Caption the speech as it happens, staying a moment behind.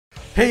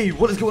Hey,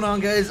 what is going on,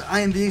 guys? I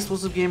am the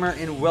Explosive Gamer,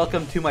 and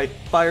welcome to my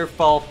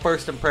Firefall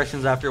first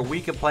impressions after a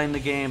week of playing the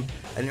game.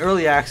 An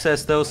early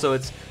access though, so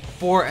it's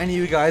before any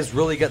of you guys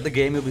really get the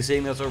game. You'll be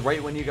seeing this, or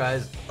right when you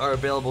guys are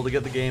available to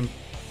get the game,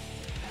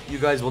 you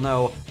guys will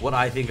know what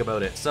I think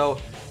about it. So,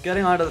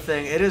 getting onto the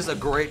thing, it is a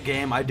great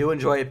game. I do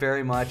enjoy it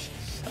very much.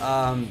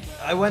 I know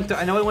I went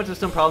through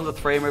some problems with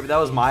frame rate, but that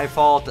was my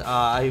fault.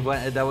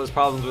 That was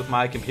problems with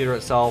my computer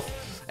itself.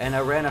 And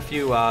I ran a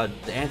few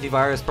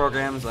antivirus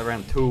programs. I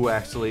ran 2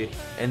 actually,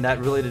 and that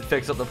really did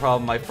fix up the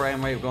problem. My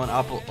frame rate going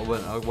up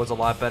was a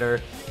lot better,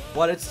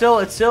 but it's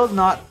still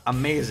not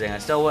amazing.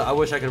 I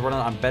wish I could run it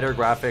on better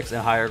graphics and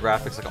higher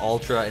graphics like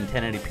Ultra and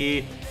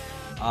 1080p.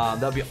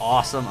 That'd be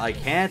awesome. I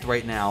can't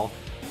right now,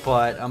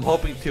 but I'm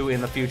hoping to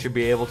in the future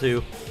be able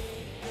to.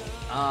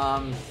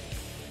 I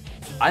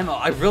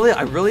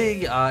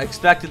really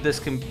expected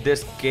this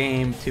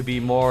game to be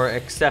more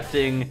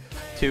accepting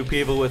to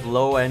people with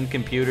low-end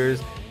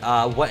computers.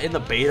 What in the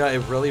beta it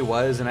really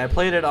was, and I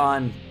played it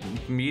on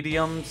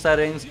medium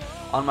settings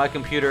on my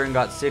computer and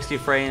got 60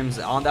 frames.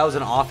 That was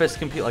an office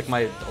computer, like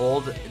my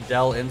old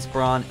Dell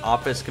Inspiron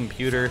office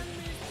computer.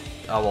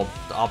 Well,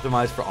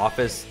 optimized for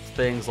office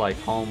things like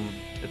home.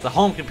 It's a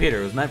home computer.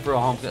 It was meant for a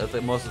home.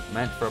 It was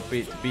meant for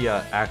to be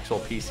an actual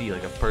PC,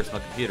 like a personal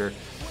computer.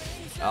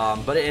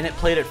 But it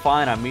played it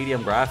fine on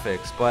medium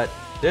graphics. But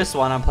this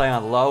one I'm playing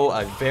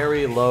on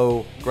very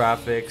low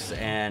graphics,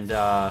 and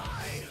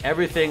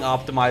everything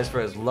optimized for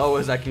as low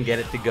as I can get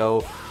it to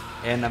go,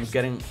 and I'm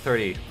getting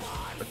 30,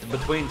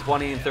 between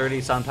 20 and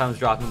 30, sometimes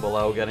dropping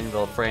below, getting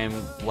the frame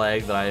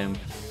lag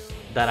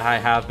that I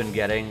have been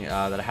getting,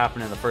 that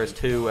happened in the first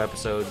 2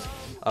 episodes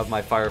of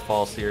my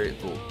Firefall series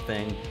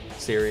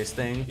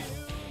thing.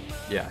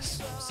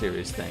 Yes,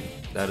 series thing.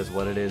 That is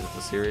what it is. It's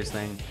a series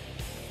thing.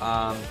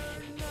 I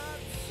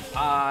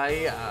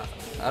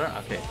don't know.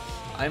 Okay,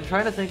 I'm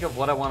trying to think of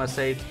what I want to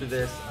say to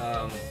this.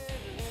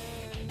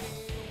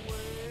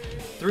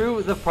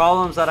 Through the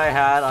problems that I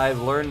had, I've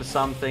learned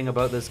something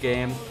about this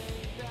game.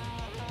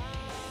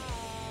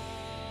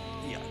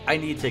 Yeah, I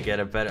need to get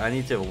it better. I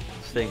need to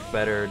think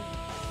better.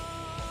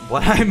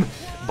 When I'm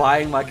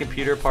buying my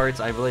computer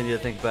parts, I really need to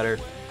think better.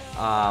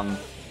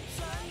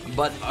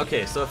 But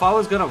okay, so if I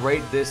was gonna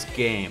rate this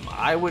game,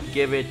 I would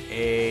give it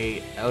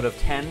a out of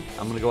 10.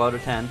 I'm gonna go out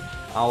of 10.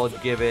 I would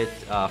give it,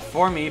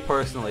 for me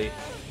personally,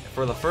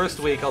 for the first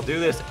week. I'll do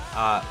this. So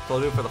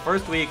I'll do it for the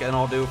first week, and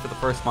I'll do it for the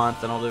first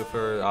month, and I'll do it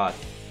for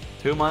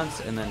 2 months,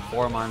 and then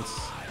 4 months,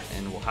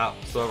 and we'll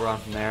so on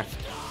from there.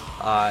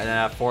 And then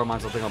after 4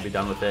 months, I think I'll be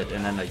done with it,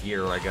 and then a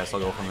year, I guess, I'll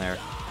go from there.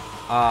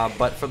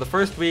 But for the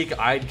first week,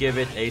 I'd give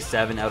it a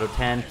 7 out of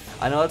 10.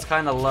 I know it's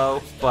kind of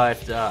low,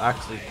 but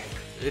actually,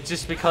 it's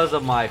just because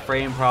of my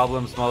frame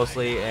problems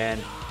mostly, and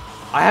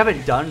I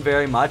haven't done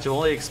very much. I've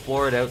only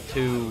explored out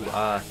to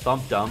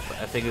Thump Dump,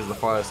 I think is the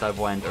farthest I've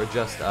went, or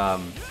just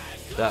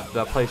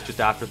that place just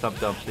after Thump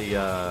Dump,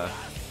 the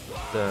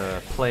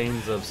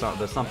plains of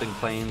something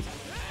plains.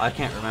 I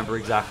can't remember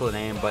exactly the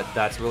name, but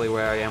that's really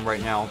where I am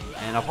right now.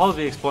 And I'll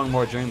probably be exploring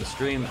more during the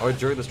stream,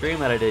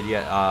 that I did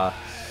yet,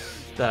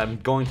 that I'm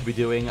going to be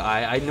doing.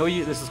 I know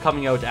this is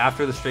coming out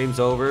after the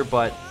stream's over,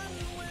 but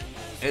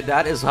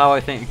that is how I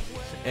think.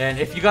 And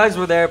if you guys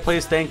were there,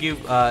 please thank you.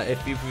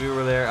 If you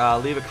were there,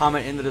 leave a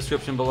comment in the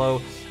description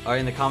below, or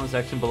in the comment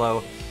section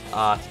below,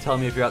 to tell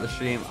me if you're at the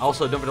stream.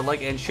 Also, don't forget to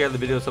like and share the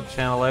videos, help the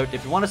channel out.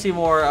 If you want to see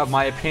more of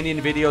my opinion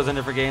videos on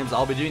different games,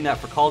 I'll be doing that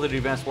for Call of Duty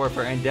Advanced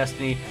Warfare and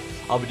Destiny.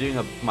 I'll be doing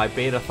my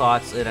beta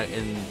thoughts at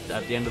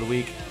the end of the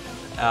week.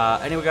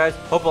 Anyway, guys,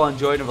 hope you all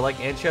enjoyed. Don't forget to like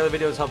and share the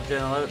videos, help the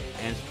channel out,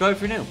 and subscribe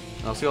if you're new.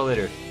 And I'll see you all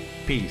later.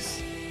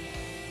 Peace.